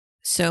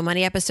So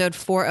Money episode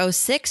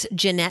 406,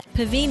 Jeanette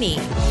Pavini.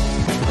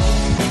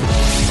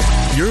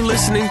 You're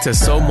listening to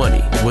So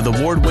Money with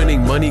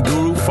award-winning money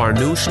guru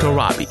Farnoosh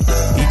Torabi.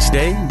 Each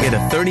day, get a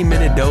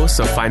 30-minute dose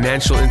of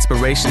financial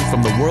inspiration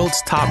from the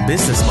world's top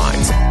business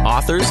minds,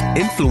 authors,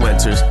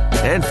 influencers,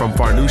 and from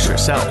Farnoosh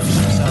herself.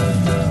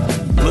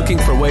 Looking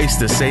for ways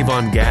to save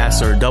on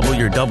gas or double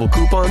your double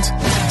coupons?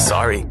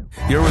 Sorry,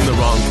 you're in the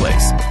wrong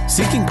place.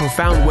 Seeking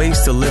profound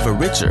ways to live a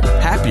richer,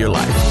 happier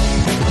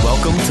life.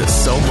 Welcome to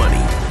So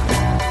Money.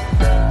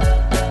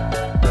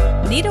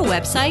 Need a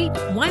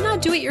website? Why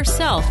not do it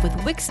yourself with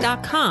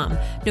Wix.com?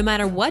 No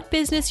matter what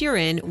business you're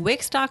in,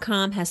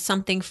 Wix.com has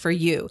something for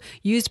you.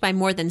 Used by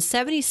more than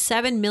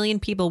 77 million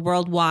people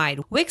worldwide,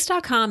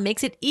 Wix.com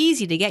makes it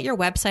easy to get your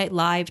website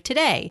live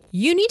today.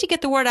 You need to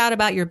get the word out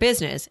about your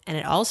business, and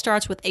it all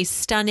starts with a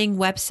stunning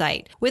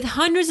website. With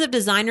hundreds of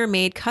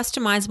designer-made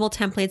customizable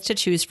templates to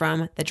choose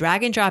from, the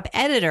drag-and-drop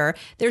editor,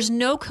 there's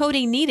no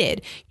coding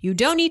needed. You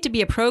don't need to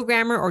be a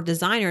programmer or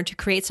designer to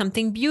create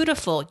something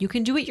beautiful. You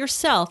can do it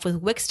yourself with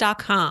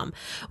Wix.com.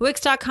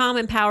 Wix.com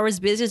empowers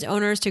business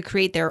owners to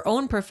create their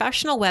own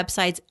professional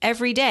websites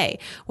every day.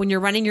 When you're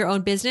running your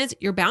own business,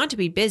 you're bound to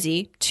be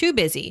busy, too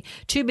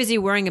busy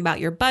worrying about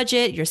your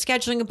budget, your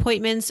scheduling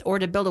appointments, or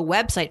to build a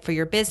website for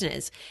your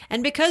business.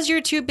 And because you're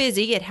too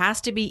busy, it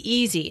has to be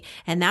easy.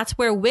 And that's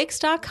where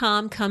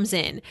Wix.com comes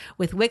in.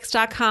 With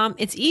Wix.com,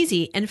 it's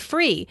easy and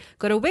free.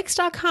 Go to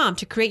Wix.com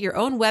to create your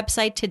own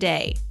website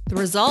today. The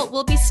result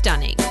will be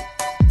stunning.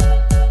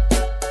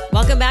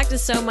 Welcome back to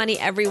So Money,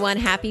 everyone.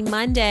 Happy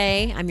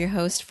Monday. I'm your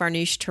host,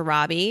 Farnoosh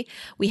Torabi.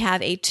 We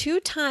have a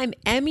 2-time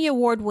Emmy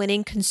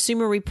Award-winning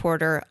consumer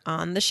reporter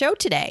on the show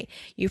today.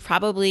 You've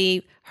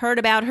probably heard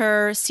about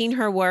her, seen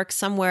her work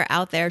somewhere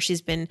out there.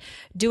 She's been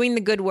doing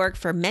the good work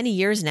for many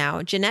years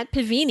now. Jeanette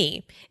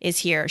Pavini is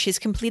here. She's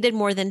completed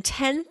more than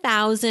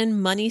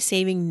 10,000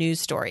 money-saving news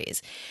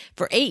stories.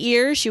 For 8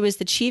 years, she was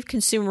the chief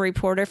consumer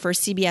reporter for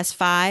CBS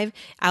 5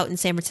 out in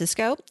San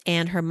Francisco,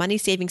 and her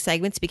money-saving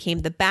segments became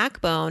the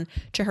backbone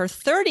to her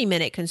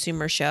 30-minute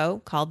consumer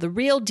show called The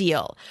Real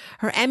Deal.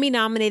 Her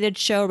Emmy-nominated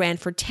show ran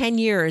for 10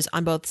 years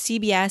on both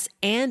CBS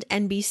and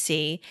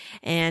NBC,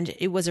 and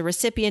it was a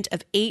recipient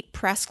of 8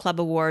 Press Club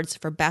Awards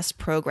for Best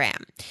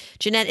Program.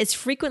 Jeanette is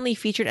frequently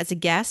featured as a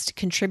guest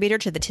contributor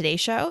to The Today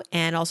Show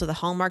and also the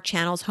Hallmark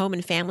Channel's Home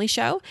and Family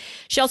Show.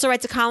 She also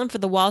writes a column for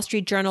the Wall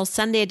Street Journal's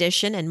Sunday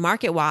edition and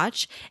Market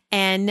Watch.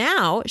 And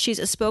now she's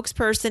a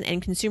spokesperson and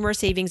consumer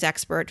savings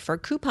expert for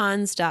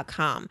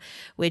Coupons.com,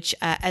 which,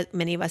 as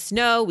many of us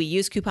know, we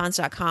use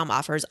Coupons.com,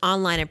 offers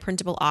online and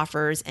printable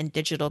offers and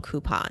digital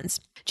coupons.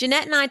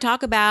 Jeanette and I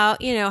talk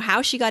about,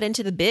 how she got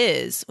into the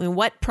biz and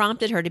what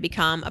prompted her to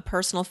become a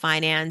personal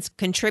finance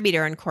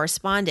contributor and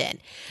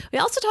correspondent. We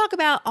also talk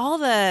about all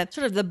the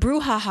sort of the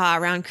brouhaha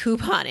around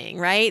couponing,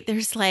 right?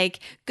 There's like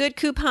good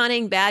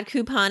couponing, bad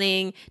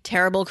couponing,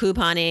 terrible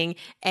couponing,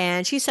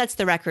 and she sets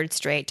the record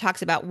straight,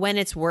 talks about when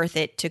it's worth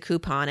it to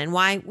coupon and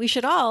why we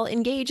should all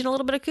engage in a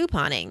little bit of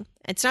couponing.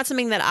 It's not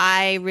something that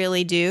I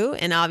really do.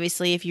 And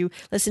obviously, if you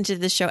listen to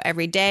this show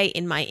every day,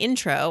 in my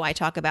intro, I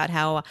talk about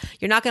how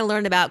you're not going to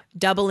learn about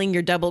doubling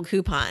your double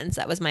coupons.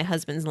 That was my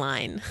husband's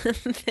line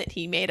that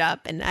he made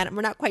up. And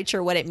we're not quite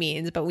sure what it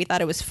means, but we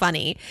thought it was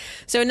funny.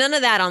 So none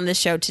of that on this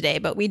show today.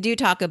 But we do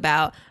talk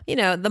about,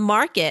 the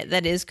market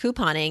that is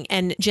couponing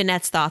and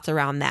Jeanette's thoughts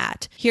around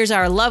that. Here's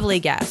our lovely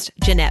guest,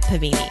 Jeanette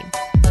Pavini.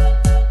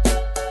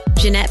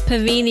 Jeanette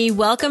Pavini,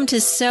 welcome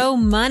to So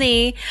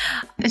Money.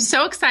 I'm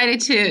so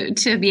excited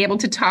to be able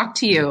to talk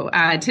to you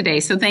today.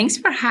 So thanks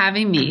for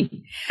having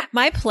me.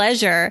 My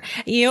pleasure.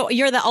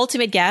 You're the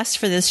ultimate guest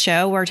for this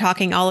show. We're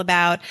talking all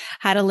about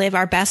how to live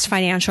our best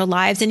financial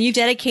lives. And you've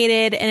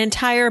dedicated an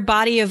entire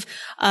body of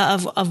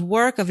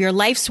work, of your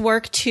life's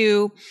work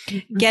to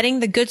getting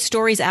the good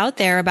stories out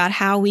there about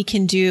how we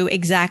can do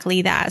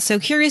exactly that. So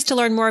curious to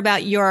learn more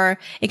about your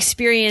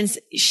experience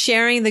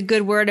sharing the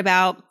good word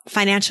about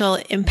financial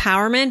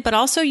empowerment, but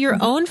also your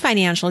own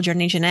financial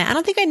journey, Jeanette. I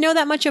don't think I know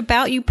that much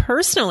about you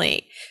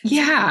personally.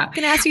 Yeah. I'm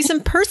going to ask you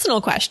some personal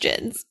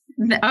questions.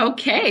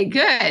 Okay,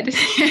 good.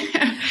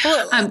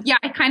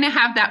 I kind of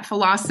have that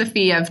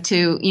philosophy of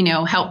to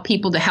help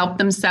people to help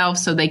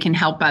themselves so they can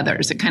help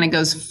others. It kind of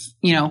goes,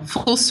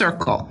 full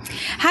circle.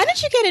 How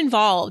did you get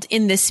involved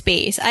in this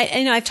space?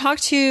 I've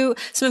talked to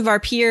some of our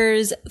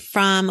peers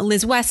from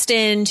Liz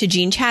Weston to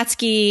Jean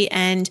Chatzky,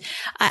 and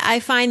I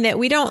find that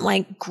we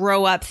don't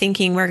grow up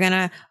thinking we're going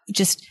to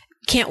just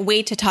can't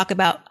wait to talk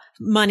about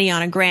money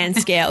on a grand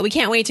scale. We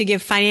can't wait to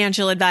give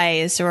financial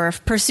advice or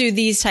pursue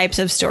these types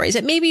of stories.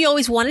 But maybe you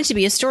always wanted to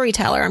be a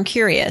storyteller. I'm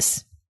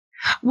curious.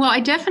 Well, I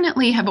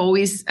definitely have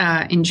always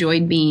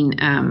enjoyed being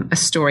a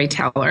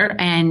storyteller.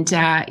 And,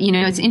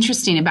 it's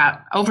interesting. About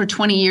over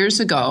 20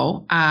 years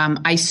ago,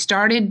 I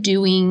started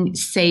doing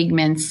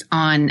segments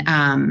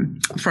on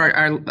for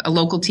a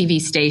local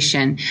TV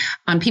station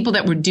on people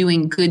that were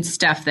doing good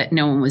stuff that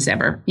no one was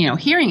ever,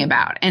 hearing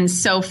about. And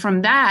so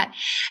from that,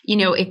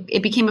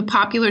 it became a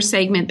popular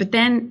segment. But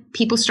then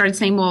people started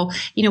saying, well,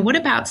 what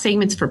about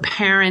segments for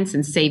parents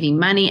and saving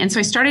money? And so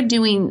I started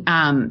doing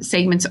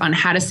segments on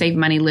how to save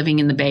money living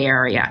in the Bay Area.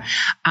 area,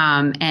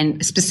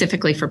 and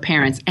specifically for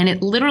parents. And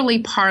it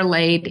literally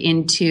parlayed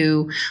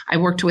into, I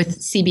worked with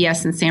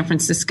CBS in San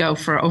Francisco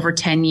for over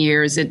 10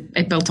 years.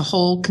 It built a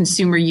whole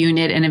consumer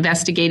unit, an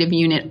investigative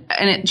unit.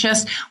 And it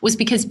just was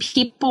because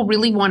people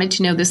really wanted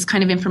to know this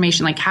kind of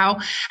information, like how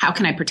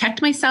can I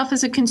protect myself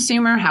as a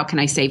consumer? How can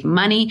I save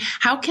money?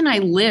 How can I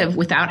live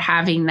without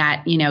having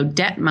that,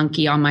 debt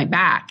monkey on my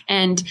back?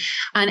 And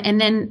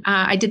then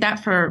I did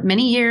that for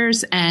many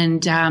years.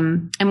 And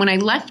when I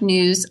left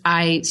news,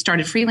 I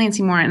started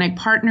freelancing more, and I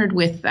partnered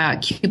with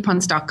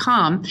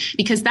coupons.com,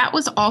 because that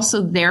was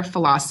also their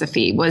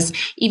philosophy. Was,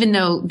 even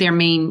though their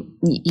main,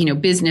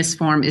 business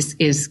form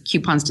is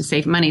coupons to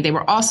save money, they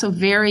were also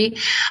very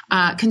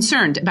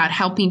concerned about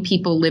helping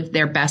people live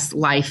their best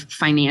life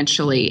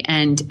financially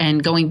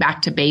and going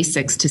back to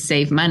basics to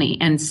save money.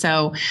 And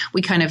so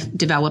we kind of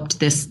developed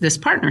this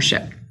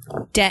partnership.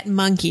 Debt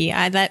monkey.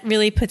 That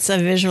really puts a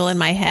visual in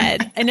my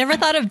head. I never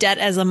thought of debt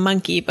as a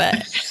monkey,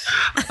 but.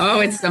 Oh,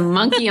 it's the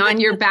monkey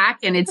on your back,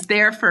 and it's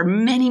there for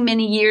many,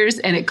 many years,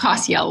 and it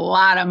costs you a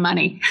lot of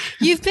money.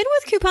 You've been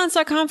with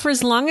coupons.com for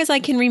as long as I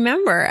can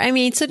remember. I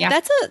mean, so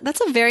yeah.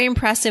 That's a very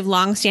impressive,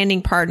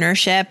 long-standing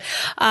partnership.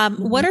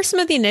 What are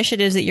some of the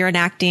initiatives that you're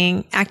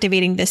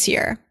activating this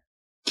year?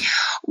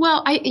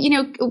 Well,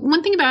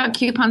 one thing about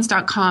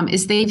coupons.com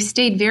is they've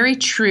stayed very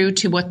true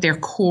to what their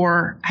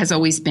core has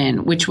always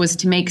been, which was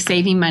to make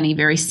saving money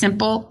very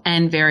simple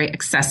and very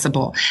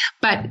accessible.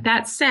 But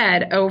that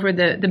said, over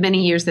the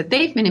many years that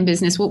they've been in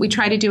business, what we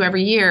try to do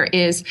every year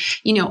is,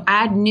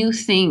 add new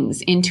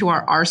things into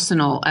our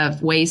arsenal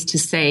of ways to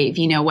save,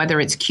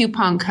 whether it's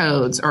coupon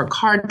codes or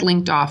card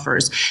linked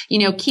offers,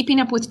 keeping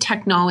up with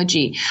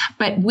technology,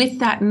 but with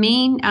that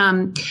main,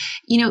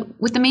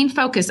 with the main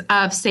focus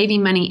of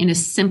saving money in a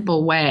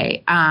simple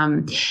way.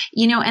 And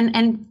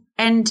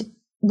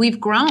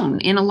we've grown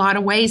in a lot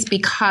of ways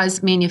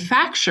because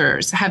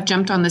manufacturers have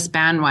jumped on this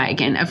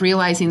bandwagon of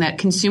realizing that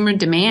consumer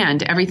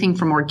demand, everything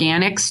from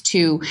organics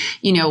to,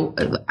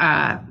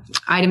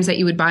 items that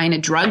you would buy in a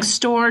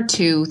drugstore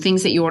to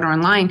things that you order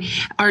online,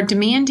 are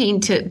demanding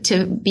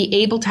to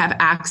be able to have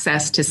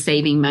access to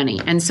saving money.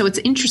 And so it's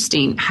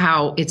interesting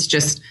how it's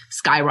just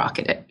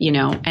skyrocketed,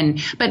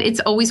 but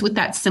it's always with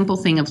that simple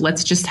thing of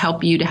let's just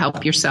help you to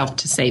help yourself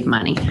to save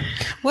money.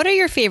 What are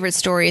your favorite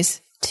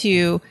stories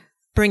to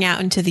bring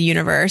out into the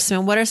universe?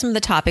 And what are some of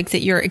the topics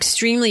that you're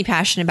extremely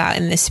passionate about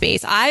in this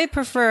space? I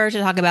prefer to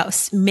talk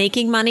about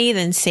making money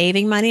than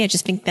saving money. I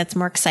just think that's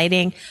more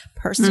exciting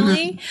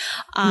personally.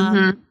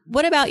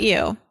 What about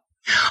you?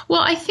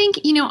 Well, I think,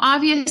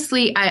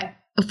 obviously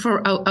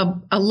for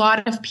a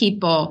lot of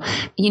people,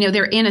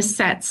 they're in a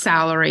set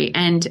salary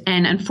and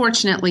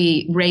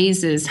unfortunately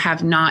raises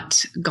have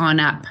not gone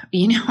up,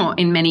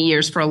 in many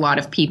years for a lot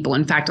of people.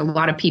 In fact, a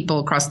lot of people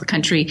across the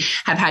country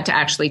have had to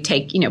actually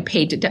take,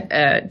 paid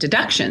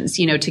deductions,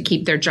 to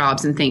keep their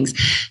jobs and things.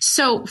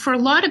 So for a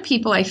lot of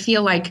people, I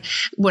feel like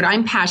what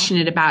I'm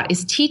passionate about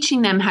is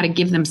teaching them how to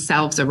give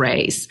themselves a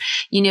raise,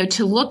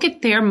 to look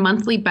at their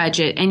monthly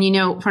budget. And,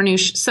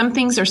 Farnoosh, some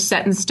things are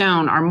set in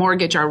stone, our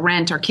mortgage, our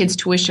rent, our kids'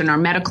 tuition,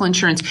 our medical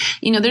insurance,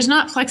 there's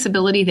not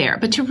flexibility there,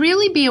 but to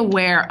really be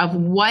aware of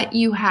what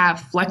you have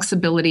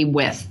flexibility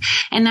with.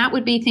 And that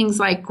would be things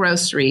like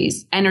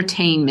groceries,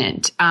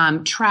 entertainment,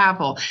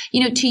 travel,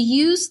 to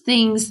use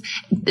things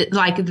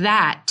like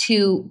that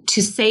to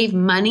save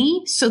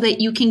money so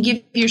that you can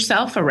give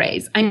yourself a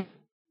raise. I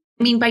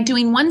mean, by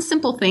doing one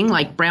simple thing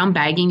like brown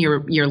bagging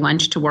your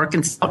lunch to work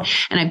and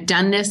I've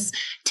done this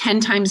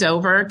 10 times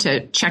over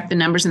to check the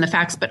numbers and the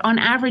facts, but on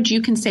average,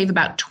 you can save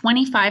about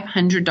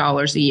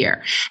 $2,500 a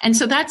year. And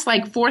so that's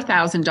like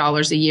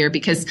 $4,000 a year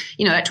because,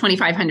 that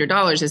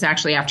 $2,500 is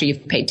actually after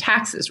you've paid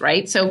taxes,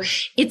 right? So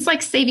it's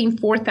like saving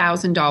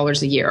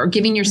 $4,000 a year or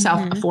giving yourself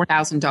a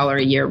 $4,000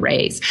 a year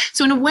raise.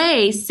 So in a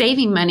way,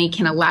 saving money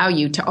can allow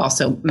you to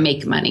also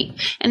make money.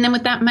 And then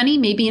with that money,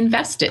 maybe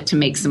invest it to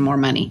make some more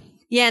money.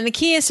 Yeah. And the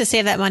key is to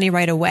save that money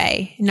right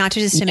away, not to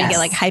make it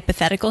like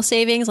hypothetical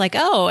savings. Like,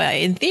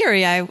 in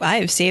theory,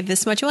 I've saved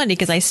this much money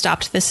because I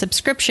stopped the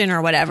subscription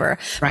or whatever.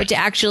 Right. But to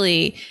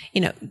actually,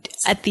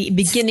 at the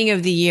beginning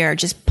of the year,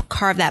 just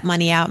carve that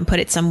money out and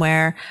put it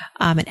somewhere,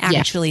 and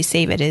actually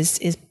save it is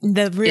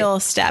the real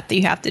step that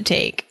you have to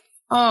take.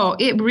 Oh,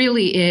 it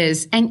really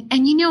is. And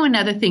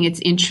another thing, it's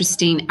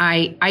interesting.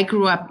 I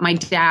grew up, my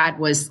dad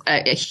was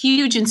a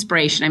huge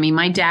inspiration. I mean,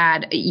 my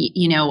dad,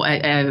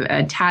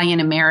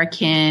 Italian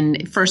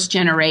American, first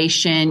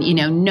generation,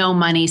 no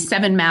money,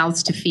 7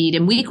 mouths to feed.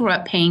 And we grew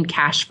up paying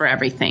cash for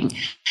everything.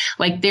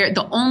 Like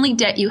the only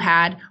debt you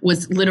had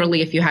was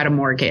literally if you had a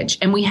mortgage,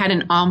 and we had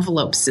an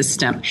envelope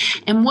system.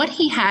 And what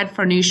he had,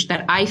 Farnoosh,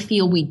 that I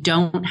feel we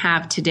don't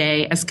have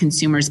today as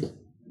consumers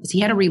he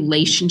had a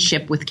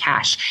relationship with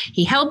cash.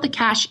 He held the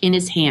cash in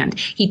his hand.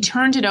 He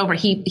turned it over.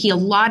 He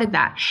allotted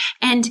that.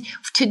 And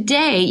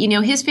today,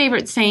 his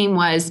favorite saying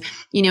was,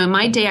 in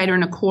my day, I'd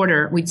earn a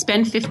quarter. We'd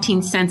spend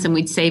 15 cents and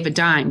we'd save a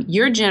dime.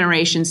 Your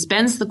generation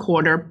spends the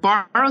quarter,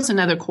 borrows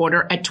another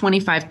quarter at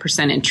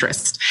 25%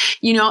 interest,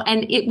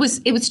 and it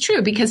was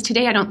true, because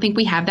today I don't think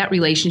we have that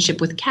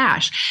relationship with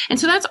cash. And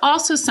so that's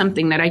also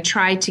something that I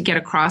try to get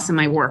across in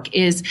my work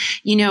is,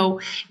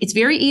 it's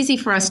very easy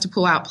for us to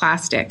pull out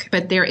plastic,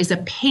 but there is a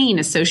pain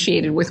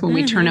associated with when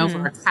we turn over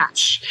our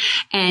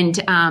cash. And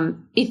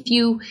if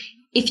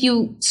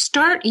you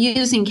start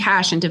using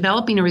cash and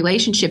developing a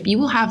relationship, you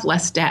will have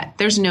less debt.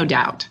 There's no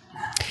doubt.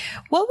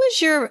 What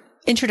was your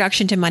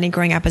introduction to money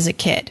growing up as a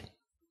kid?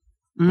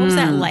 What was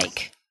that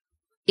like?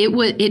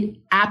 It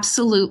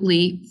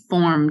absolutely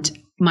formed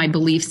my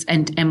beliefs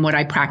and what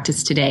I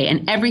practice today.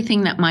 And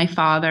everything that my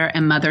father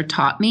and mother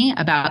taught me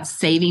about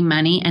saving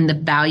money and the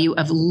value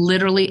of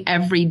literally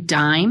every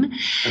dime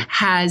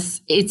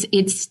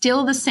it's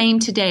still the same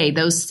today.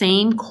 Those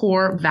same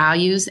core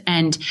values.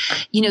 And,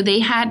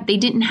 they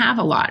didn't have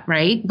a lot,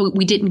 right? But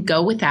we didn't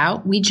go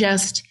without. We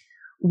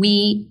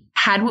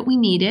had what we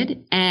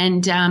needed.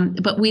 And,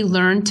 but we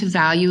learned to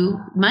value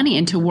money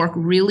and to work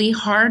really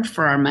hard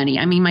for our money.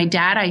 I mean, my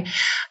dad,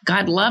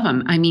 God love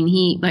him. I mean,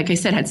 he, like I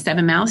said, had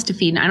 7 mouths to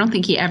feed. And I don't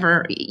think he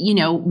ever,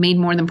 made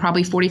more than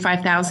probably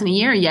 $45,000 a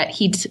year. Yet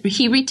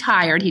he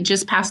retired. He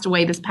just passed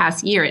away this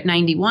past year at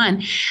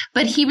 91,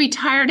 but he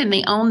retired and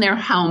they own their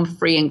home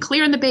free and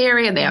clear in the Bay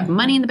Area. They have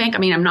money in the bank. I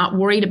mean, I'm not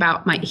worried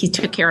about he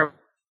took care of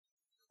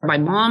my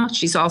mom.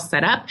 She's all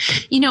set up,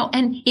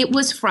 and it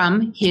was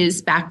from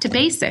his back to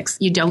basics.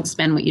 You don't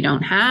spend what you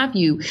don't have.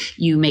 You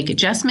make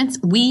adjustments.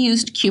 We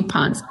used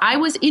coupons. I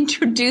was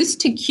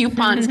introduced to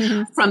coupons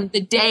from the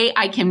day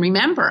I can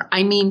remember.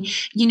 I mean,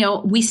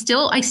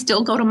 I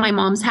still go to my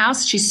mom's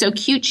house. She's so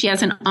cute. She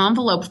has an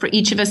envelope for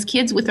each of us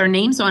kids with our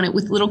names on it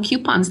with little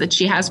coupons that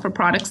she has for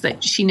products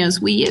that she knows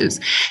we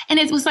use. And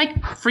it was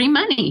like free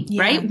money,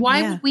 right?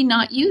 Why would we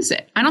not use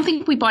it? I don't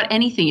think we bought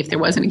anything if there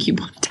wasn't a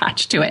coupon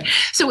attached to it.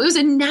 So it was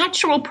a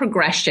natural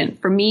progression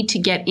for me to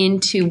get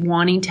into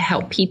wanting to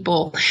help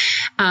people.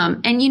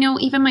 And,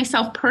 even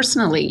myself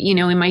personally,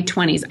 in my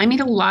 20s, I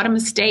made a lot of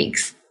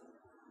mistakes.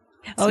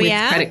 With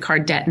credit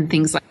card debt and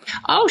things like,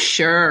 oh,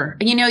 sure.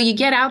 You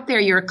get out there,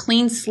 you're a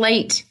clean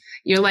slate.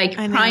 You're like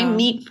prime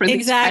meat for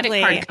these credit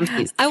card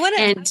companies. I want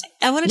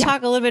to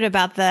talk a little bit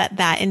about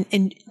that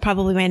in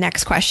probably my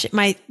next question,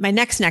 my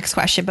next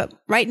question. But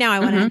right now I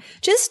want to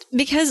just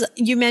because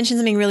you mentioned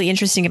something really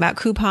interesting about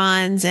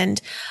coupons and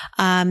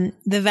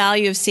the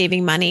value of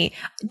saving money.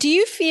 Do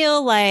you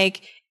feel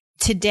like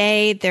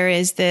today there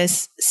is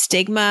this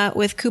stigma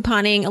with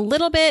couponing a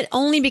little bit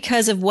only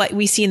because of what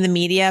we see in the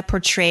media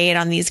portrayed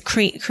on these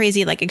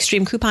crazy like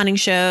extreme couponing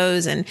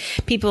shows and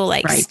people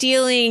like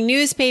stealing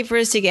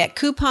newspapers to get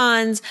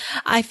coupons?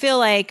 I feel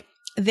like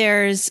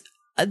there is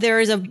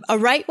a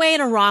right way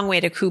and a wrong way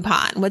to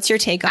coupon. What's your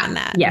take on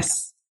that?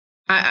 Yes,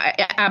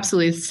 I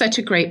absolutely. It's such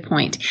a great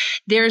point.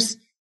 There's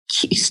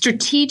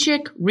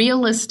strategic,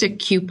 realistic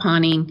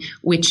couponing,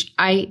 which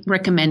I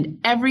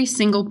recommend every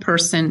single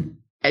person,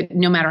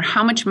 no matter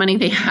how much money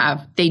they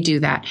have, they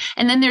do that.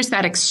 And then there's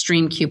that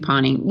extreme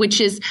couponing,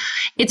 which is,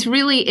 it's a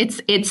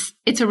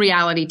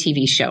reality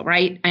TV show,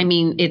 right? I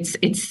mean,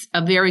 it's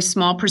a very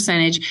small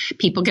percentage.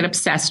 People get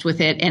obsessed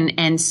with it.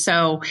 And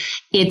so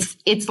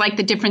it's like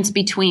the difference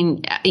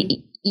between,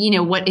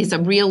 what is a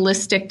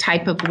realistic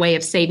type of way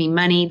of saving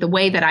money. The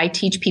way that I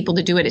teach people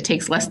to do it, it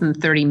takes less than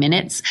 30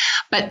 minutes,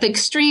 but the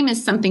extreme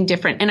is something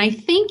different. And I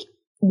think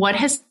what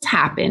has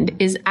happened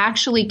is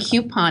actually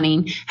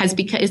couponing has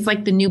become, it's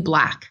like the new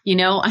black,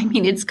 I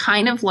mean, it's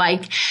kind of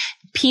like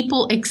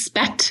people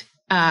expect,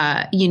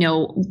 to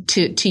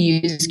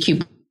use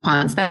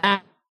coupons.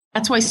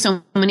 That's why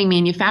so many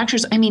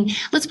manufacturers, I mean,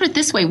 let's put it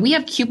this way. We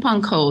have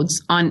coupon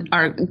codes on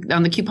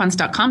the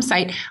coupons.com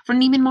site for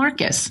Neiman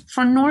Marcus,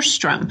 for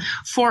Nordstrom,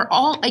 for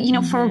all,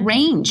 for a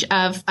range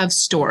of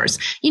stores.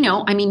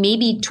 I mean,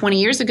 maybe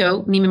 20 years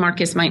ago, Neiman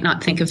Marcus might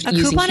not think of using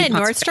coupons. A coupon at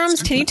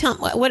Nordstrom's? Can you tell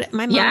what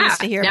my mom wants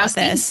to hear about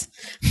this?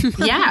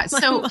 Yeah.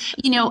 So,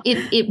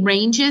 it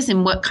ranges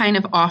in what kind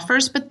of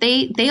offers, but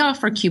they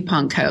offer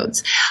coupon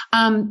codes.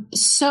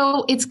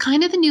 So it's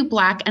kind of the new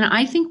black. And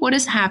I think what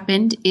has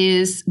happened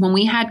is when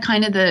we had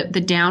kind of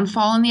the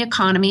downfall in the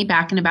economy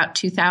back in about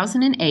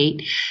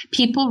 2008,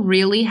 people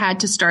really had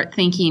to start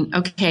thinking,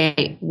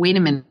 okay, wait a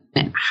minute.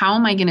 How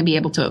am I going to be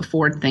able to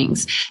afford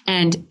things?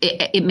 And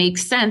it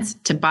makes sense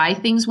to buy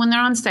things when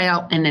they're on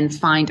sale and then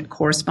find a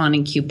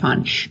corresponding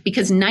coupon,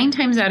 because 9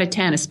 times out of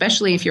 10,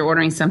 especially if you're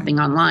ordering something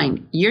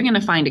online, you're going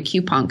to find a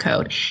coupon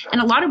code.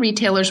 And a lot of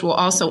retailers will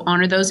also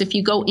honor those. If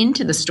you go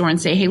into the store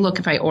and say, hey, look,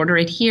 if I order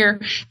it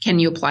here, can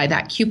you apply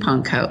that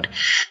coupon code?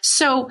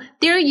 So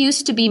there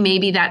used to be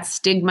maybe that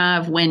stigma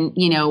of when,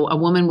 a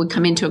woman would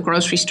come into a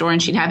grocery store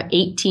and she'd have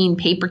 18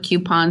 paper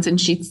coupons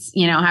and she'd,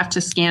 have to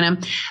scan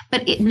them.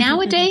 But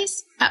nowadays,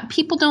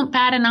 people don't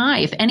bat an eye.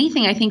 If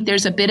anything, I think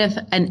there's a bit of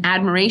an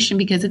admiration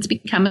because it's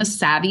become a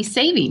savvy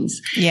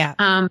savings.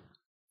 Yeah.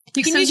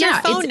 You can use your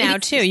phone now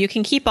too. You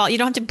can keep you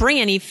don't have to bring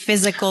any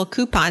physical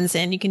coupons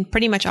in. You can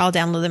pretty much all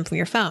download them from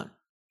your phone.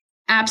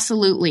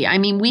 Absolutely. I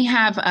mean, we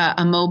have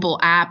a mobile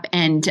app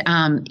and,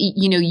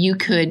 you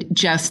could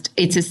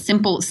it's as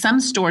simple. Some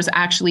stores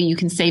actually, you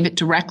can save it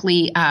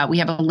directly. We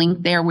have a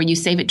link there where you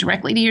save it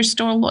directly to your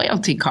store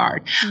loyalty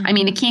card. Mm-hmm. I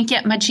mean, it can't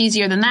get much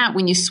easier than that.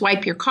 When you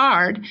swipe your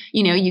card,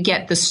 you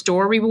get the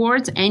store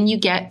rewards and you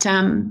get,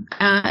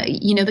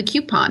 the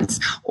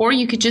coupons, or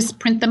you could just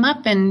print them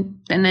up and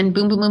then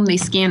boom, boom, boom, they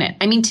scan it.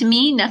 I mean, to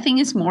me, nothing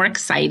is more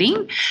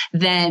exciting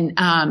than,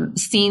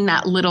 seeing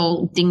that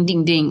little ding,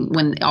 ding, ding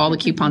when all the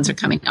coupons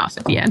are coming off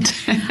at the end.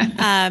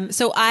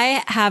 So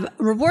I have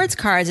rewards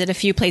cards at a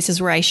few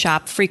places where I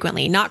shop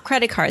frequently, not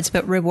credit cards,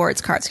 but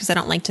rewards cards, because I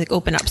don't like to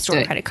open up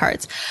store credit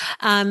cards.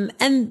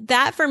 And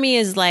that for me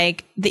is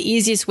like the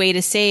easiest way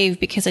to save,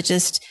 because it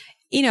just,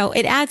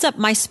 it adds up.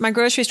 My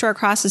grocery store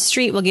across the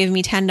street will give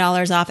me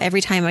 $10 off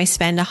every time I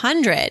spend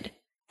 $100.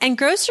 And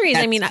groceries,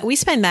 I mean, we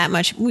spend that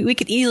much. We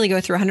could easily go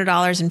through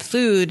 $100 in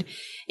food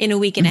in a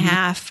week and a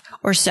half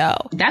or so.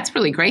 That's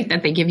really great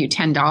that they give you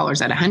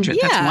 $10 at 100.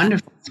 Yeah. That's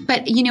wonderful.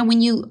 But,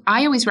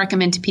 I always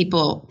recommend to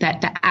people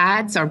that the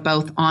ads are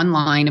both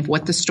online of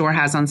what the store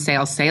has on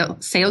sale.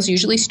 Sales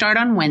usually start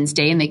on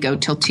Wednesday and they go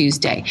till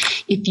Tuesday.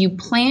 If you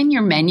plan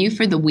your menu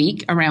for the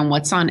week around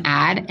what's on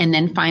ad and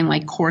then find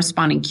like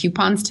corresponding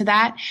coupons to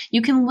that,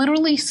 you can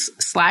literally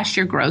slash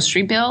your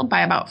grocery bill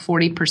by about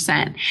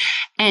 40%.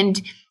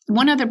 And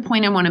one other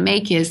point I want to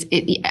make is,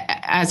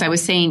 as I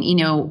was saying,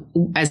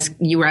 as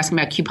you were asking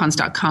about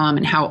coupons.com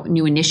and how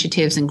new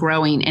initiatives and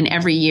growing, and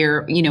every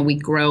year, we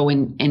grow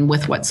and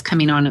with what's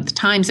coming on at the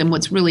times. And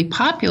what's really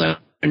popular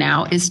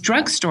now is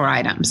drugstore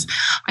items.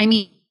 I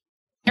mean,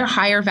 they're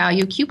higher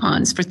value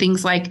coupons for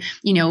things like,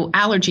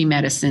 allergy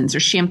medicines or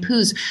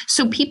shampoos.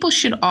 So people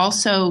should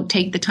also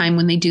take the time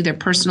when they do their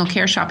personal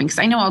care shopping. Because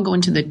I know I'll go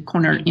into the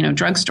corner,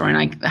 drugstore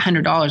and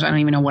 $100, I don't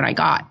even know what I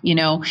got,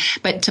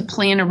 but to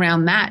plan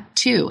around that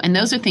too. And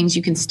those are things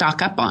you can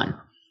stock up on.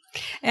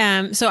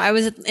 So I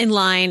was in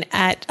line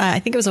at, I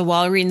think it was a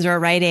Walgreens or a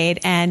Rite Aid,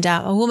 and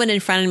a woman in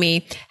front of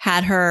me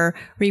had her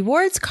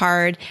rewards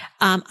card.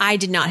 I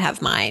did not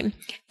have mine.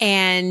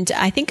 And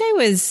I think I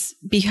was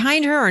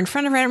behind her or in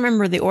front of her. I don't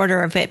remember the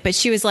order of it, but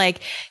she was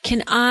like,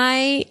 can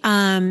I,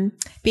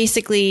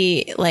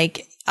 basically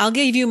I'll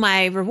give you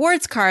my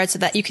rewards card so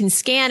that you can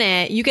scan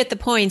it. You get the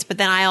points, but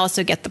then I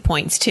also get the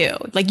points too.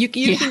 You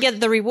can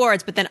get the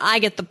rewards, but then I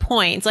get the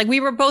points.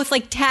 We were both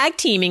tag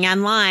teaming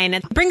online.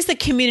 It brings the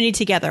community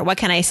together. What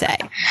can I say?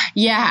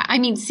 Yeah. I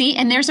mean, see,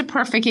 and there's a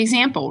perfect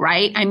example,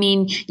 right? I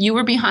mean, you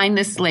were behind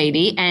this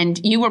lady and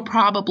you were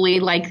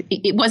probably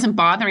it wasn't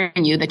bothering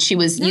you that she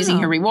was using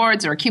her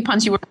rewards or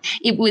coupons.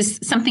 It was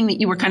something that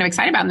you were kind of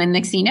excited about. And then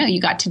next thing you know, you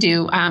got to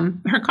do,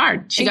 her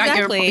card. She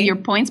got your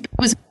points, but it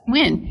was a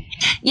win.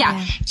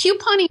 Yeah.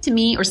 Couponing to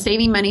me, or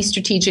saving money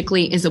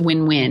strategically, is a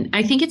win-win.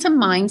 I think it's a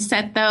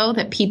mindset though,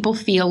 that people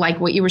feel like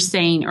what you were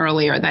saying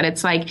earlier, that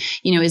it's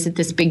is it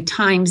this big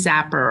time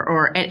zapper,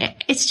 or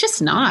it's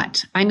just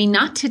not. I mean,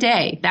 not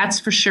today. That's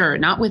for sure.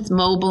 Not with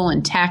mobile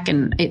and tech.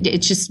 And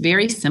it's just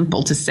very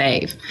simple to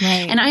save.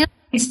 Right. And I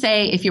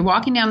say, if you're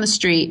walking down the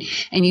street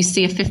and you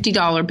see a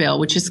 $50 bill,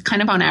 which is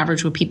kind of on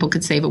average what people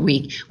could save a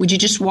week, would you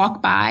just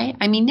walk by?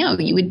 I mean, no,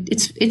 you would.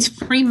 It's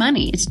free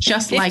money. It's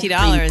just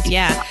 $50.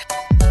 Yeah.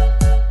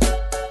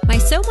 My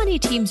So Money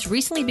team's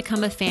recently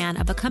become a fan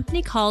of a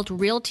company called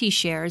Realty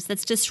Shares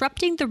that's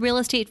disrupting the real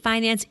estate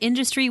finance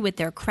industry with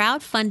their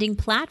crowdfunding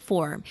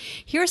platform.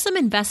 Here's some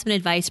investment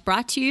advice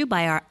brought to you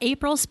by our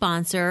April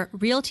sponsor,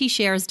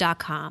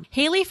 RealtyShares.com.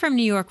 Haley from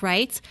New York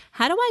writes,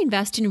 how do I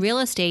invest in real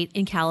estate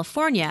in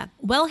California?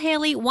 Well,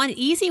 Haley, one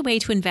easy way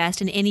to invest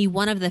in any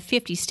one of the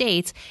 50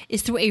 states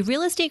is through a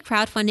real estate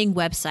crowdfunding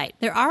website.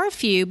 There are a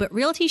few, but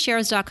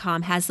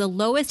RealtyShares.com has the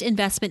lowest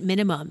investment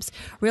minimums.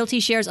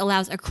 Realty Shares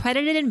allows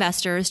accredited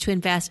investors to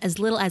invest as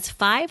little as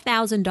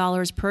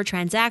 $5,000 per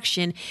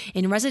transaction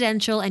in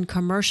residential and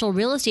commercial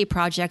real estate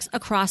projects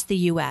across the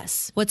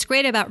U.S. What's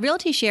great about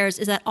Realty Shares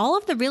is that all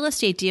of the real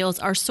estate deals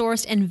are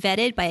sourced and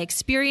vetted by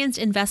experienced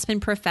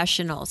investment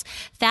professionals.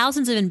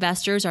 Thousands of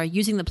investors are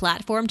using the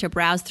platform to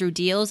browse through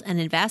deals and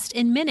invest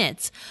in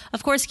minutes.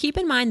 Of course, keep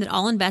in mind that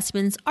all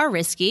investments are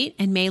risky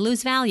and may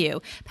lose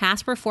value.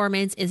 Past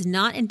performance is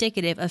not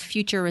indicative of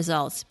future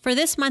results. For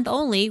this month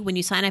only, when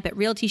you sign up at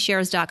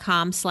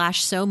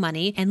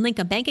realtyshares.com/SoMoney and link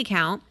a bank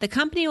account, the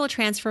company will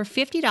transfer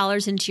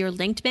 $50 into your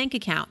linked bank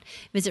account.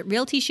 Visit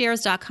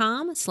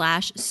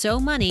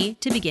realtyshares.com/SoMoney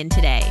to begin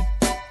today.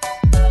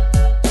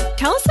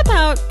 Tell us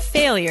about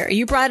failure.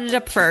 You brought it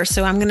up first,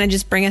 so I'm going to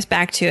just bring us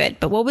back to it.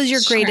 But what was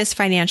your greatest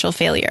financial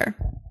failure?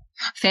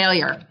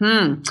 Failure.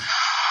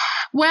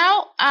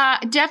 Well, I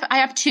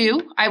have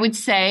two, I would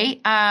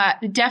say.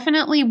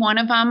 Definitely one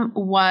of them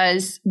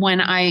was when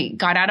I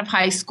got out of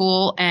high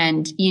school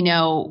and,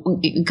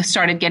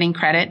 started getting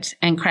credit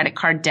and credit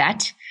card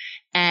debt.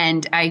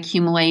 and I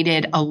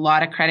accumulated a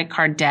lot of credit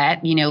card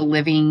debt,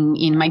 living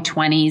in my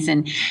 20s.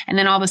 And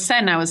then all of a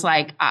sudden I was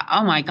like,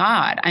 oh my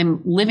God,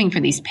 I'm living for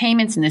these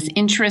payments and this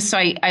interest. So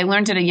I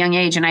learned at a young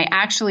age, and I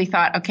actually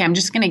thought, okay, I'm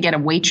just going to get a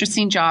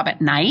waitressing job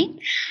at night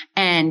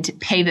and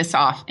pay this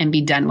off and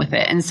be done with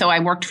it. And so I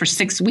worked for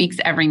 6 weeks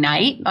every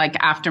night, like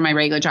after my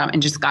regular job,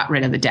 and just got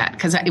rid of the debt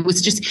because it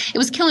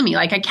was killing me.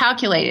 Like I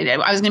calculated it.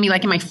 I was going to be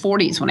like in my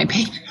 40s when I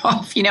paid it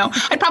off,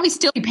 I'd probably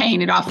still be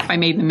paying it off if I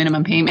made the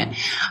minimum payment.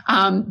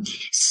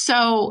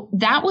 So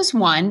that was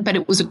one, but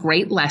it was a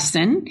great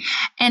lesson.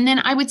 And then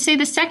I would say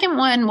the second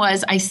one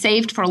was I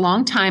saved for a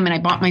long time and I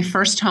bought my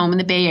first home in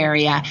the Bay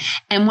Area.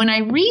 And when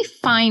I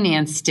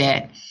refinanced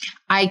it,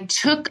 I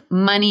took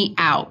money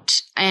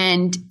out,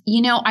 and,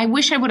 I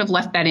wish I would have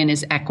left that in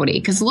as equity,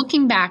 because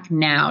looking back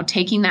now,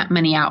 taking that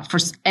money out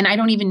and I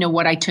don't even know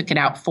what I took it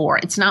out for.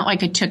 It's not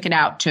like I took it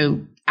out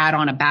to add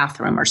on a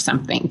bathroom or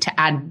something to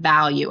add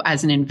value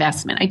as an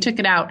investment. I took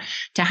it out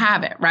to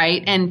have it.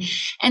 Right. And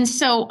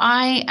so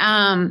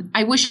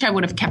I wish I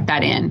would have kept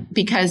that in,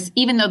 because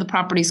even though the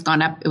property's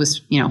gone up, it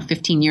was,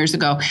 15 years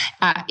ago,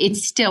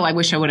 it's still, I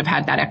wish I would have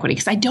had that equity,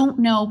 because I don't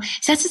know.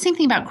 So that's the same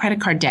thing about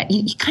credit card debt.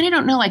 You kind of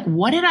don't know, like,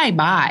 what did I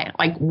buy?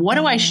 Like, what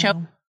do I show?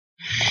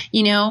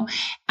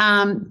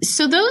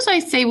 So those I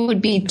say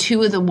would be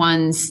two of the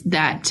ones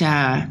that,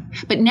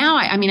 but now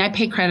I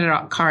pay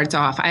credit cards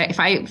off.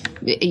 I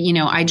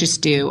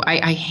just do.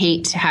 I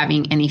hate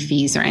having any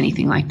fees or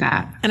anything like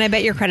that. And I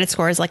bet your credit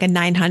score is like a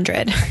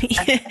 900.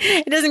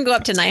 It doesn't go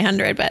up to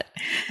 900, but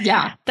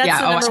yeah,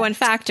 that's the number one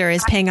factor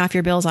is paying off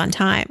your bills on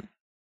time.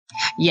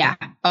 Yeah.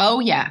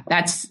 Oh yeah.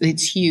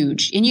 It's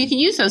huge. And you can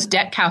use those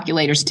debt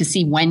calculators to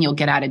see when you'll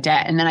get out of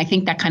debt. And then I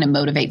think that kind of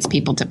motivates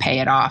people to pay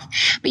it off.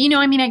 But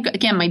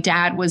again, my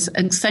dad was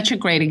such a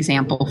great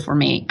example for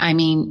me.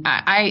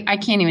 I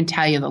can't even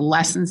tell you the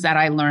lessons that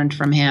I learned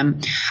from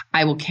him.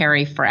 I will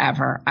carry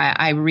forever.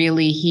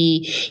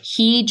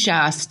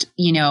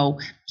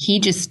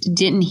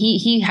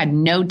 He had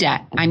no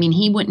debt.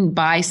 He wouldn't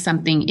buy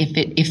something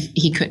if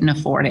he couldn't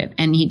afford it.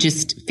 And he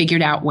just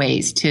figured out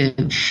ways to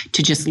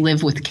just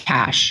live with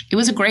cash. It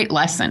was a great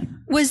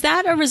lesson. Was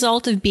that a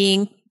result of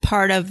being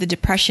part of the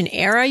Depression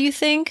era, you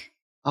think?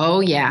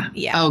 Oh, yeah.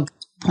 Yeah. Oh, good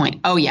point.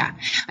 Oh, yeah.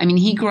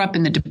 He grew up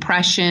in the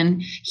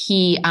Depression.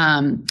 He,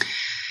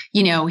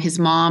 his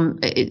mom,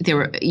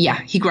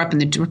 he grew up in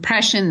the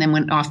Depression, then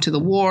went off to the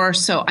war.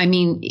 So,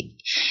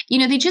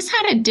 they just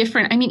had a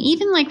different,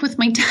 even like with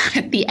my dad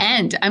at the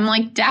end, I'm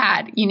like,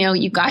 Dad,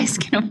 you guys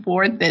can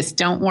afford this.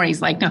 Don't worry.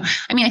 He's like, no.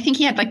 I think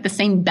he had like the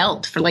same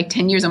belt for like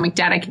 10 years. I'm like,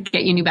 Dad, I could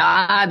get you a new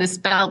belt. This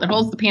belt that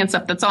holds the pants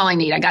up. That's all I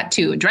need. I got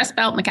two, a dress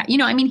belt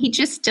and he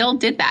just still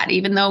did that.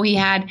 Even though he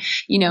had,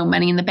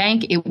 money in the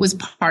bank, it was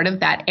part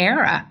of that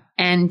era.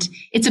 And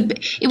it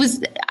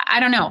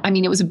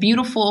was a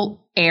beautiful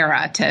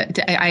era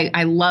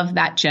I love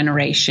that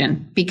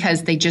generation,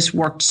 because they just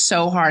worked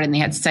so hard and they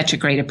had such a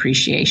great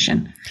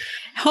appreciation.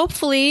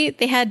 Hopefully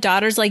they had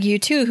daughters like you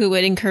too, who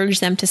would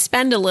encourage them to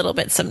spend a little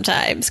bit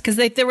sometimes, because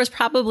there was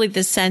probably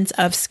this sense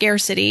of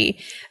scarcity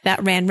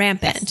that ran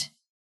rampant.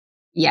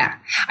 Yeah,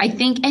 I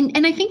think,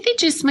 and I think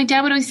my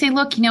dad would always say,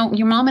 look,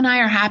 your mom and I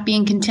are happy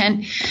and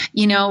content.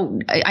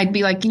 I'd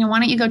be like, why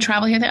don't you go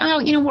travel here?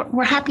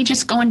 We're happy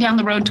just going down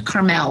the road to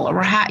Carmel,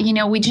 or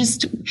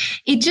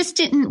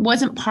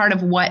wasn't part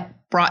of what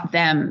brought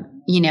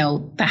them,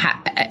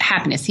 the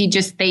happiness.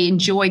 They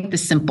enjoyed the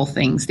simple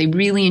things. They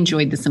really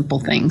enjoyed the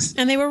simple things.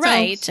 And they were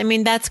right.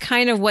 That's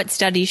kind of what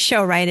studies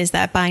show, right? Is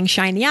that buying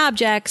shiny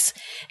objects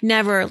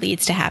never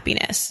leads to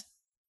happiness.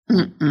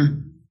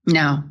 Mm-mm.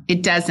 No,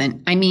 it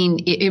doesn't.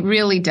 It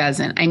really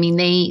doesn't.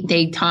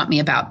 They taught me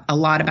a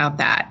lot about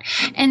that.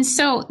 And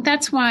so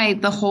that's why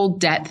the whole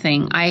debt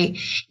thing, I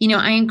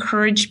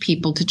encourage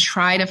people to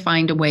try to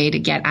find a way to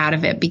get out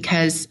of it,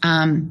 because,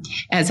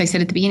 as I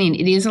said at the beginning,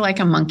 it is like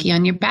a monkey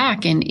on your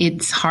back and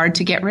it's hard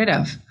to get rid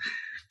of.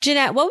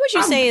 Jeanette, what would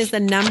you say is the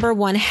number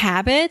one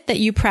habit that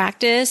you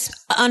practice,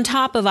 on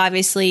top of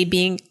obviously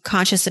being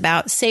conscious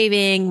about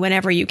saving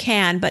whenever you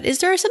can? But is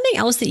there something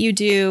else that you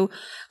do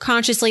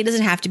consciously? It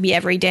doesn't have to be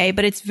every day,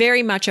 but it's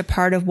very much a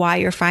part of why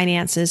your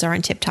finances are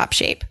in tip-top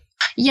shape.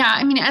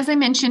 Yeah. As I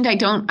mentioned, I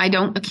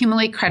don't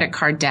accumulate credit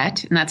card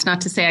debt. And that's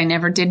not to say I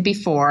never did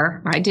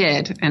before. I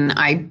did. And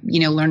I,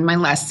 learned my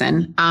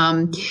lesson.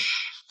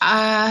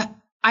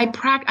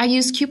 I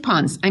use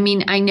coupons.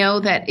 I know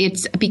that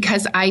it's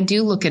because I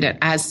do look at it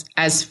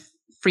as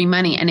free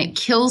money, and it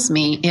kills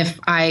me if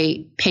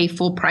I pay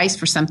full price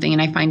for something and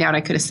I find out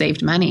I could have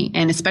saved money.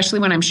 And especially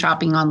when I'm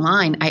shopping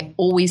online, I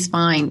always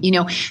find,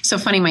 so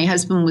funny. My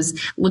husband was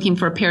looking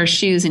for a pair of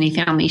shoes and he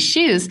found these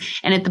shoes,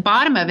 and at the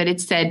bottom of it, it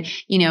said,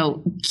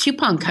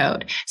 coupon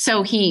code.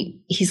 So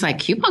he's like,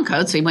 coupon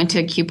code. So he went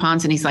to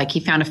coupons and he's like, he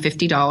found a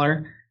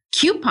 $50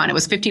 coupon. It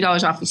was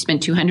 $50 off. We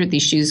spent $200.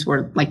 These shoes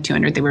were like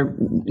 $200. They were,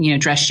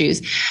 dress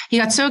shoes. He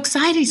got so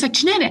excited. He's like,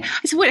 Jeanette, I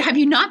said, what, have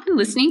you not been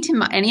listening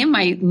to any of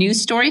my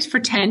news stories for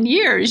 10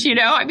 years?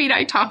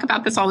 I talk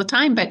about this all the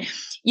time, but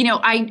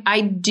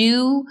I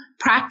do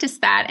practice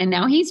that. And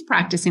now he's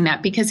practicing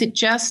that, because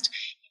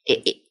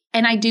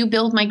and I do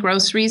build my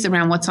groceries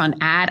around what's on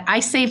ad. I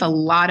save a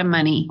lot of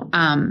money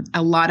on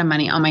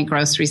my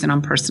groceries and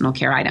on personal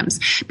care items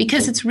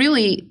because it's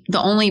really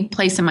the only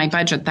place in my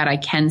budget that I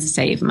can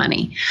save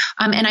money.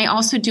 And I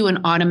also do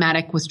an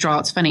automatic withdrawal.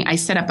 It's funny. I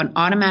set up an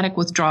automatic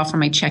withdrawal for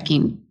my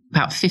checking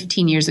about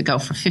 15 years ago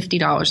for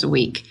 $50 a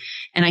week.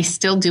 And I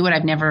still do it.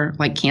 I've never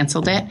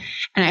canceled it.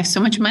 And I have so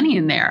much money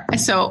in there.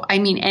 So, I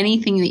mean,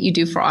 anything that you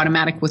do for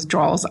automatic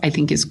withdrawals, I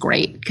think is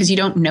great because you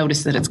don't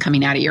notice that it's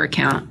coming out of your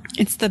account.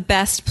 It's the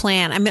best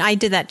plan. I mean, I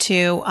did that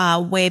too,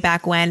 way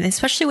back when,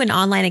 especially when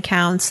online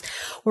accounts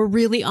were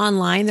really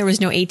online. There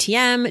was no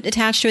ATM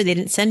attached to it. They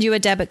didn't send you a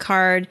debit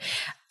card.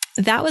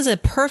 That was a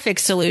perfect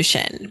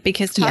solution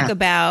because talk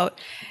about,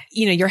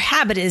 your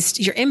habit is,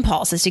 your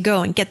impulse is to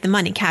go and get the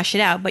money, cash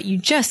it out, but you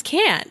just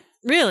can't.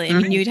 Really? I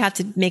mean, you'd have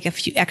to make a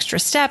few extra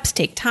steps,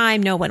 take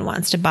time. No one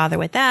wants to bother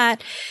with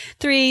that.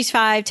 3,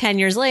 5, 10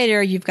 years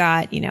later, you've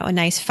got, a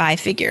nice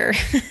 5-figure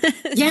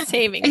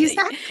savings.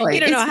 Exactly. You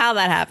don't know how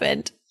that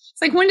happened.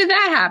 It's like, when did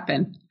that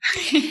happen?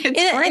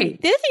 It's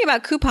great. The other thing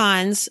about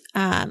coupons,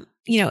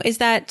 is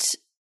that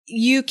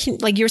you can,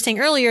 like you were saying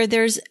earlier,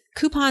 there's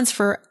coupons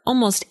for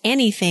almost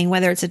anything,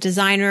 whether it's a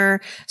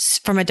designer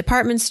from a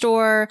department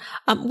store.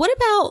 What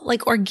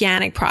about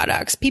organic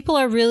products? People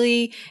are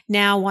really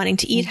now wanting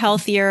to eat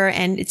healthier.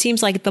 And it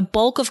seems like the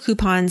bulk of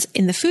coupons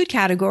in the food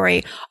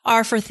category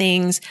are for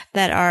things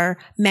that are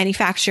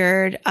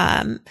manufactured,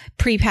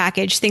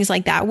 prepackaged, things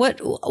like that.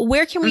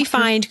 Where can we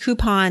find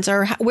coupons,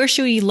 or where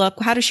should we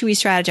look? How should we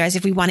strategize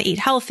if we want to eat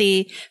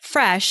healthy,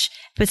 fresh,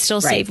 but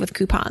still save with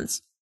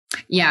coupons?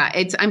 Yeah,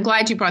 I'm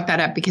glad you brought that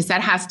up because that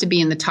has to be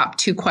in the top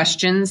 2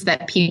 questions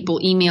that people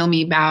email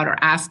me about or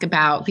ask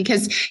about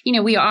because,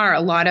 a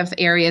lot of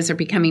areas are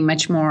becoming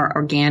much more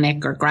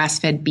organic or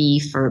grass-fed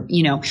beef or,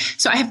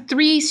 so I have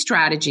 3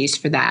 strategies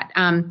for that.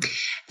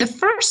 The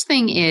first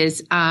thing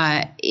is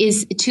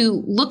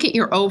to look at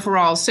your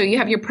overall. So you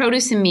have your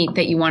produce and meat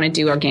that you want to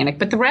do organic,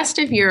 but the rest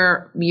of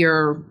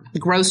your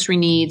grocery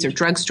needs or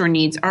drugstore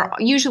needs are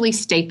usually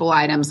staple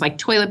items like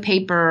toilet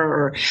paper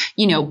or,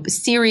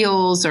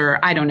 cereals or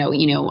I don't know,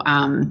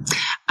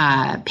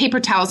 paper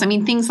towels. I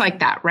mean, things like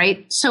that,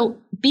 right? So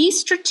be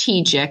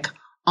strategic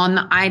on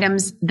the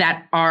items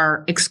that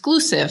are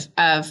exclusive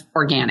of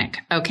organic.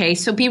 Okay.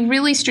 So be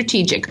really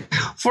strategic.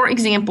 For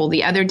example,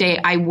 the other day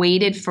I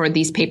waited for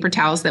these paper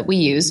towels that we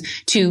use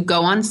to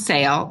go on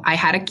sale. I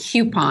had a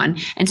coupon.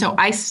 And so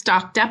I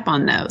stocked up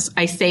on those.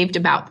 I saved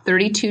about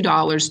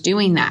 $32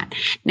 doing that.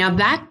 Now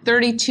that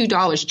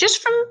 $32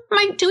 just from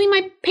doing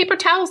my paper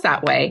towels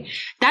that way,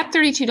 that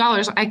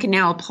 $32 I can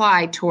now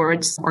apply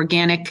towards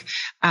organic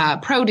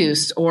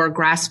produce or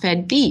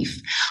grass-fed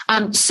beef.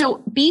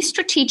 So be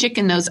strategic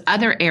in those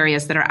other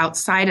areas that are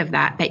outside of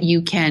that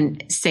you can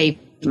save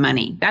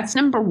money. That's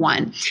number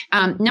 1.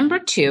 Number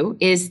 2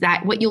 is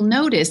that what you'll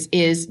notice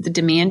is the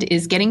demand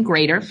is getting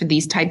greater for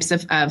these types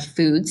of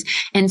foods.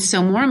 And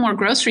so more and more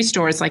grocery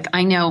stores, like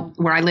I know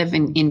where I live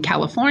in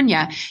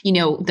California,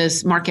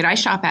 this market I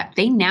shop at,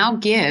 they now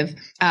give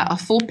a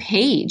full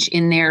page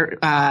in their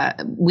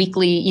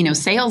weekly,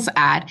 sales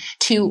ad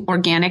to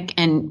organic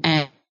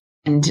and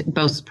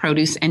both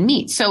produce and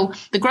meat. So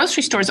the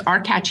grocery stores are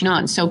catching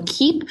on. So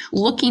keep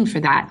looking for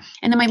that.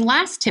 And then my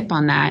last tip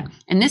on that,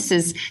 and this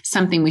is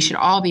something we should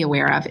all be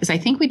aware of, is I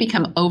think we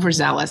become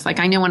overzealous. Like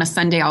I know on a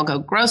Sunday, I'll go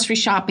grocery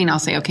shopping. I'll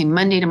say, okay,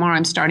 Monday, tomorrow,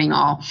 I'm starting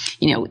all,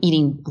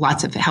 eating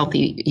lots of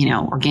healthy,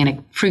 organic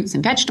fruits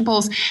and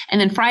vegetables. And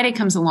then Friday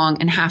comes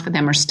along and half of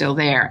them are still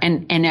there.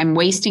 And I'm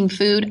wasting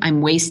food.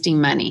 I'm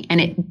wasting money.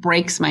 And it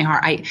breaks my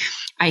heart.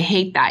 I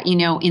hate that.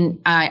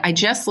 I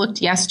just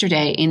looked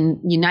yesterday in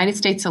the United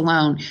States alone,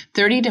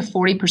 30 to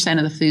 40%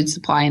 of the food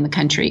supply in the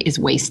country is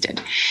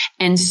wasted.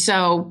 And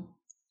so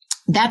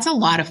that's a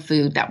lot of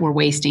food that we're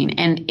wasting,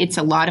 and it's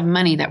a lot of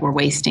money that we're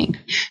wasting.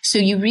 So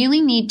you really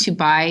need to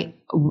buy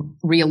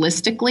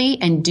realistically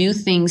and do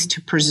things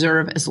to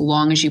preserve as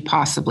long as you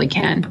possibly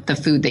can the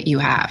food that you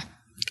have.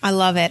 I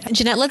love it.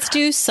 Jeanette, let's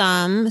do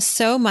some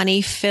So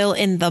Money fill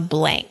in the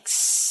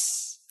blanks.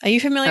 Are you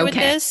familiar with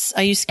this?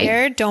 Are you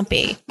scared? Don't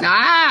be. What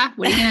are you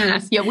going to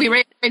ask? Yeah, we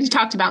already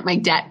talked about my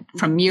debt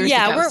from years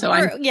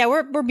ago.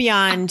 We're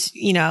beyond,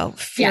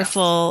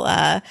 fearful,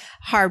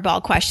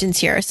 hardball questions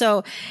here.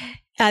 So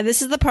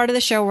this is the part of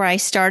the show where I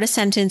start a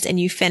sentence and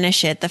you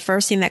finish it. The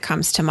first thing that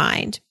comes to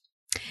mind.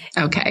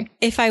 Okay.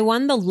 If I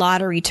won the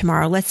lottery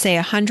tomorrow, let's say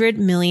 $100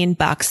 million,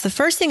 the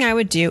first thing I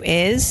would do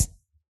is?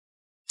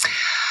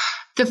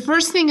 The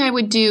first thing I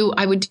would do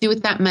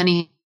with that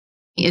money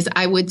is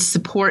I would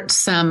support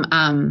some,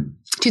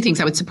 2 things.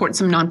 I would support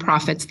some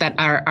nonprofits that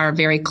are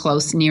very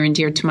close, near and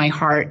dear to my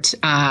heart.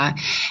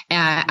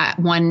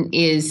 One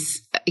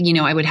is,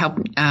 I would help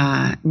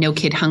No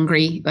Kid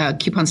Hungry.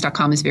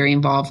 Coupons.com is very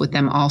involved with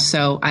them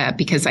also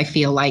because I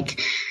feel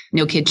like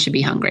no kid should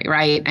be hungry,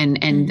 right?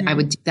 And I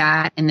would do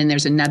that. And then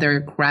there's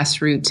another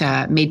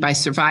grassroots Made by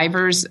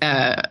Survivors,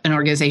 an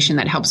organization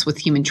that helps with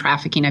human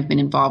trafficking. I've been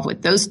involved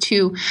with those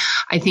 2.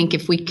 I think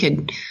if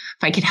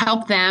I could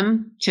help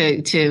them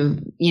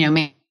to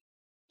make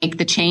make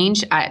the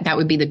change, that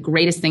would be the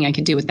greatest thing I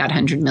could do with that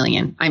 100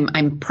 million.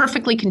 I'm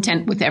perfectly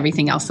content with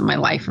everything else in my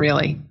life,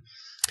 really.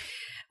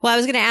 Well, I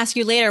was going to ask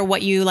you later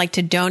what you like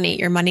to donate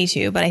your money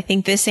to, but I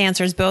think this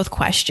answers both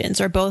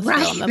questions or both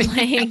fill in the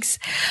blanks.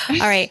 All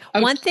right.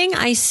 Okay. One thing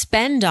I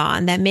spend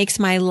on that makes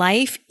my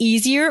life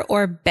easier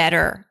or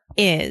better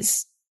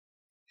is?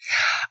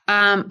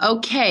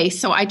 Okay.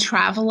 So I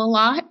travel a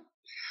lot.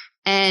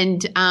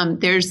 And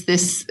there's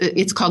this,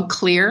 it's called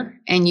Clear,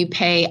 and you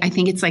pay, I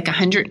think it's like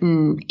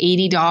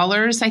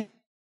 $180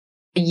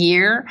 a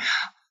year,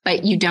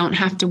 but you don't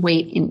have to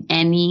wait in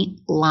any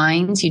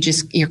lines.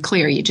 You're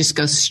Clear. You just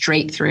go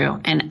straight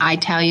through. And I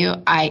tell you,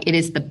 it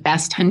is the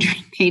best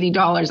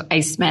 $180 I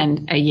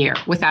spend a year,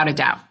 without a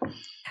doubt.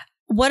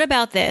 What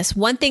about this?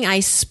 One thing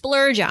I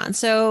splurge on.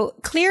 So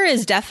Clear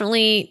is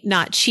definitely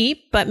not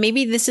cheap, but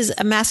maybe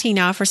I'm asking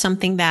now for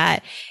something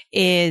that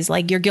is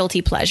like your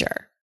guilty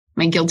pleasure.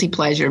 My guilty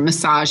pleasure,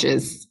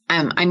 massages.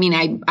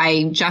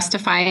 I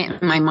justify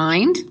it in my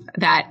mind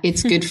that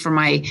it's good for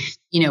my,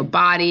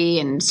 body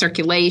and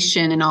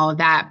circulation and all of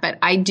that. But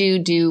I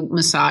do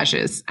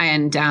massages,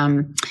 and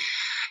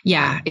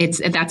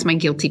that's my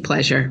guilty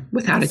pleasure,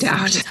 without a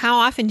doubt. How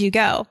often do you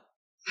go?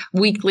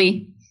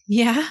 Weekly.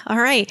 Yeah. All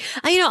right.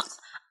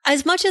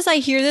 As much as I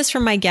hear this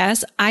from my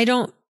guests, I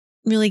don't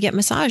really get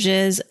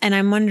massages, and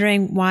I'm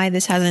wondering why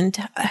this hasn't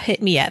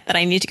hit me yet, that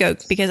I need to go,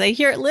 because I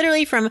hear it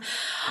literally from,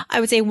 I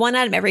would say 1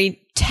 out of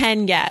every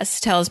 10 guests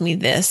tells me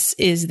this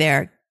is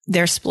their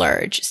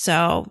splurge.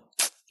 So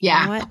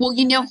yeah. Well,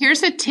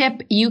 here's a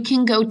tip. You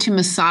can go to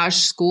massage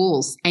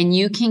schools, and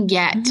you can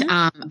get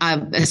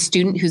a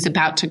student who's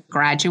about to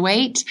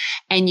graduate,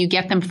 and you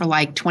get them for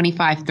like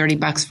 $25,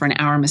 $30 for an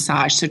hour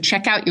massage. So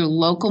check out your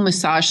local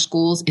massage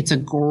schools. It's a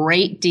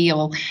great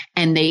deal,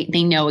 and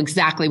they know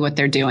exactly what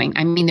they're doing.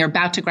 I mean, they're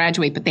about to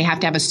graduate, but they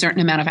have to have a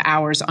certain amount of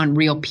hours on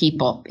real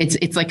people.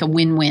 It's like a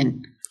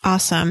win-win.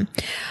 Awesome.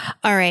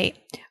 All right.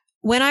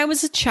 When I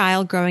was a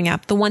child growing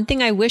up, the one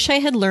thing I wish I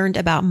had learned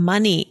about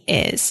money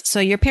is, so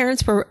your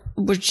parents were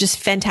just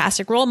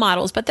fantastic role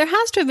models, but there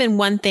has to have been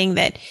one thing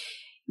that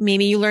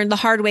maybe you learned the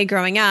hard way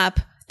growing up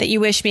that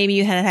you wish maybe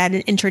you had had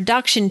an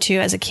introduction to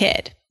as a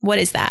kid. What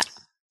is that?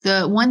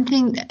 The one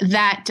thing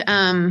that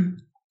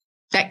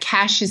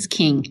cash is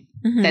king,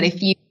 that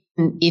if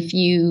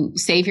you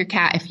save your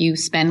if you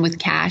spend with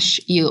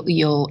cash,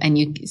 you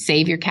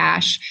save your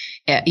cash,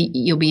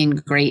 you'll be in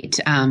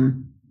great,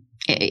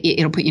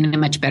 it'll put you in a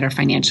much better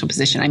financial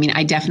position. I mean,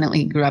 I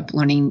definitely grew up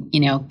learning,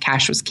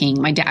 cash was king.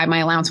 My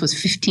allowance was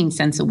 15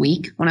 cents a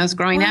week when I was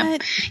growing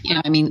up.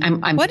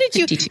 I'm what did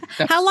 52,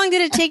 so. How long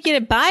did it take you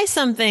to buy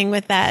something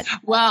with that?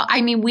 Well,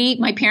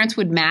 my parents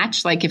would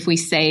match, like if we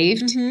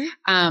saved.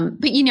 But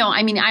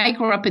I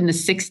grew up in the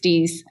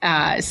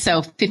 60s.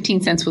 So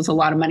 15 cents was a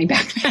lot of money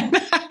back then.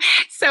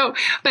 So,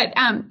 but,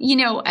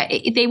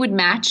 they would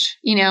match,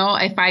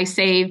 if I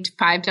saved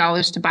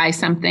 $5 to buy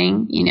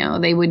something,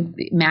 they would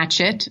match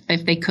it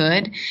if they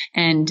could,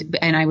 and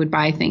I would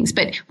buy things,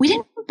 but we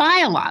didn't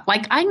buy a lot.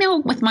 Like I know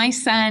with my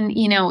son,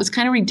 it was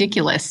kind of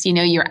ridiculous.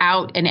 You're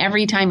out, and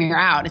every time you're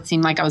out, it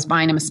seemed like I was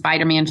buying him a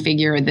Spider-Man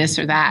figure or this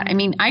or that. I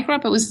mean, I grew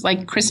up, it was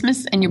like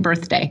Christmas and your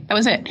birthday. That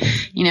was it,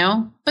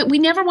 but we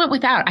never went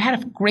without. I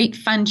had a great,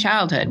 fun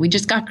childhood. We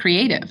just got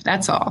creative.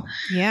 That's all.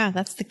 Yeah.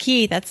 That's the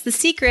key. That's the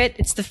secret.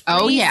 It's the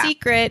free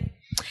secret.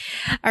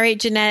 All right,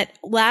 Jeanette,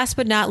 last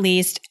but not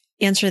least,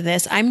 answer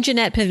this. I'm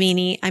Jeanette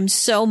Pavini. I'm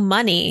so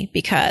money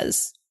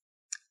because.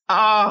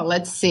 Oh,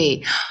 let's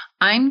see.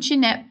 I'm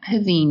Jeanette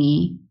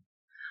Pavini.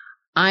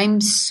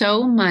 I'm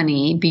so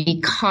money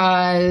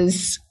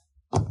because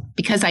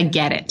I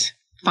get it.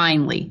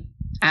 Finally,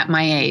 at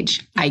my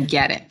age, I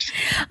get it.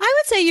 I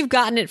would say you've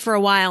gotten it for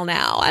a while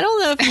now. I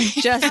don't know if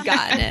you've just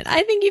gotten it.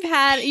 I think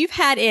you've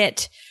had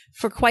it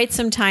for quite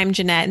some time,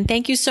 Jeanette. And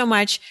thank you so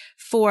much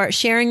for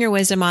sharing your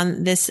wisdom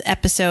on this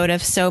episode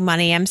of So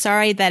Money. I'm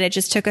sorry that it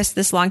just took us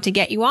this long to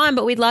get you on,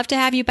 but we'd love to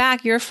have you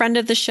back. You're a friend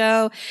of the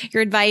show.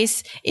 Your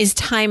advice is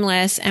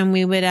timeless, and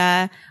we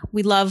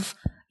love,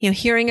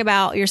 hearing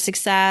about your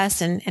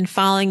success and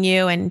following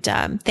you. And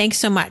thanks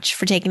so much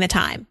for taking the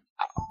time.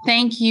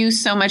 Thank you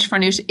so much,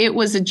 Farnoosh. It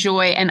was a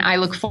joy, and I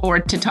look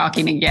forward to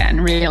talking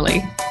again,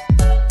 really.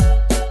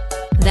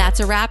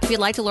 That's a wrap. If you'd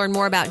like to learn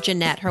more about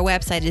Jeanette, her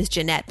website is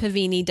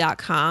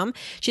JeanettePavini.com.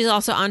 She's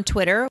also on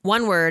Twitter.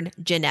 One word,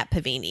 Jeanette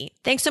Pavini.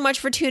 Thanks so much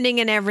for tuning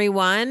in,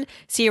 everyone.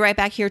 See you right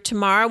back here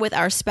tomorrow with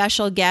our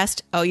special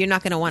guest. Oh, you're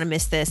not going to want to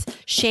miss this.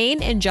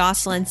 Shane and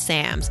Jocelyn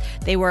Sams.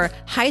 They were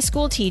high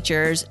school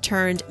teachers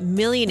turned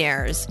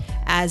millionaires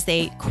as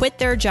they quit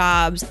their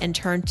jobs and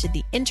turned to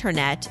the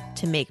internet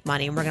to make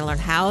money. And we're going to learn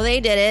how they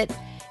did it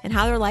and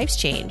how their lives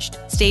changed.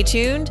 Stay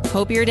tuned.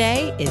 Hope your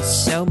day is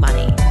so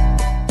money.